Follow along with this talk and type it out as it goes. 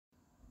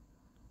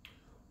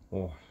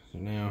Oh, so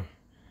now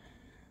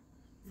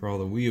for all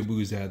the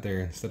weeaboos out there,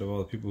 instead of all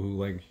the people who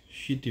like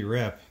shitty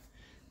rap,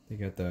 they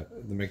got the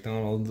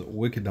McDonald's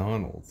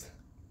WcDonald's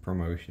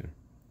promotion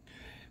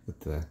with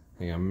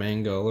they got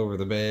mango all over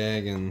the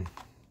bag, and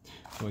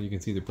well, you can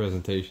see the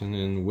presentation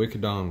in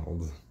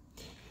WcDonald's.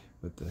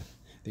 But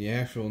the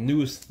actual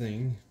newest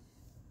thing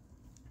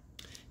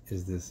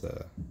is this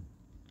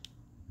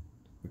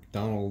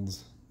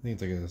McDonald's, I think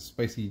it's like a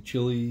spicy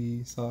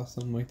chili sauce,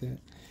 something like that,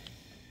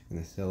 and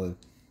they sell it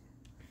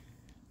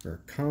for a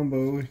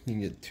combo. You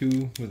can get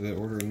 2 with the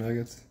order of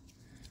nuggets,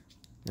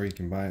 or you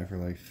can buy it for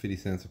like 50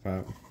 cents a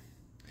pop.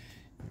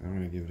 I'm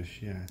gonna give it a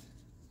shot.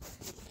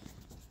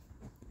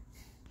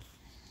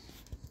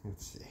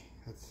 Let's see.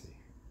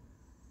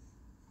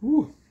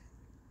 Ooh,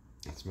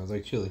 it smells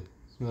like chili.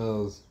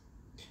 It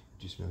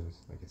just smells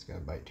like it's got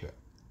a bite to it.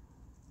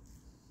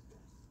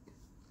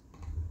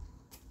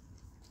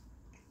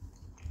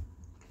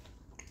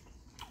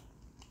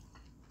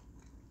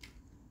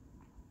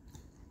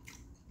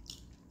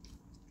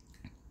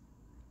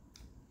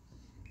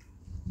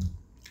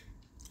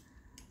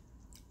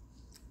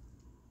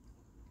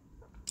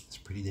 It's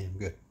pretty damn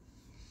good.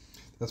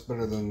 That's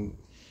better than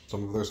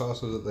some of their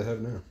sauces that they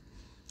have now.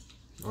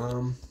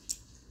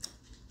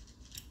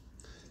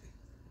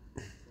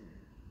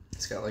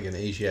 It's got like an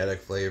Asiatic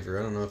flavor.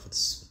 I don't know if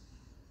it's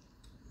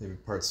maybe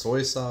part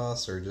soy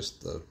sauce or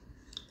just the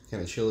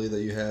kind of chili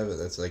that you have.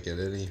 That's like at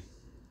any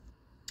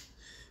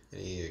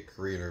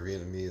Korean or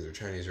Vietnamese or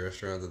Chinese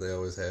restaurant that they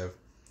always have.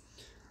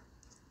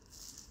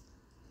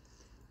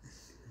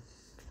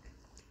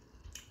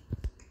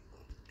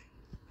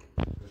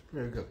 It's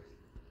pretty good.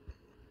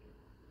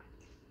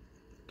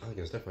 I think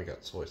it's definitely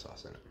got soy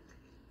sauce in it.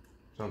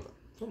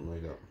 Something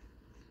like that.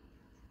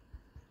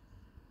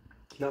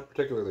 Not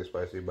particularly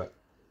spicy, but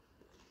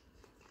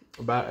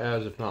about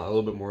as, if not a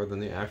little bit more than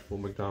the actual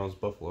McDonald's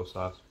buffalo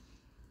sauce.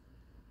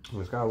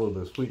 And it's got a little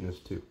bit of sweetness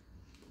too.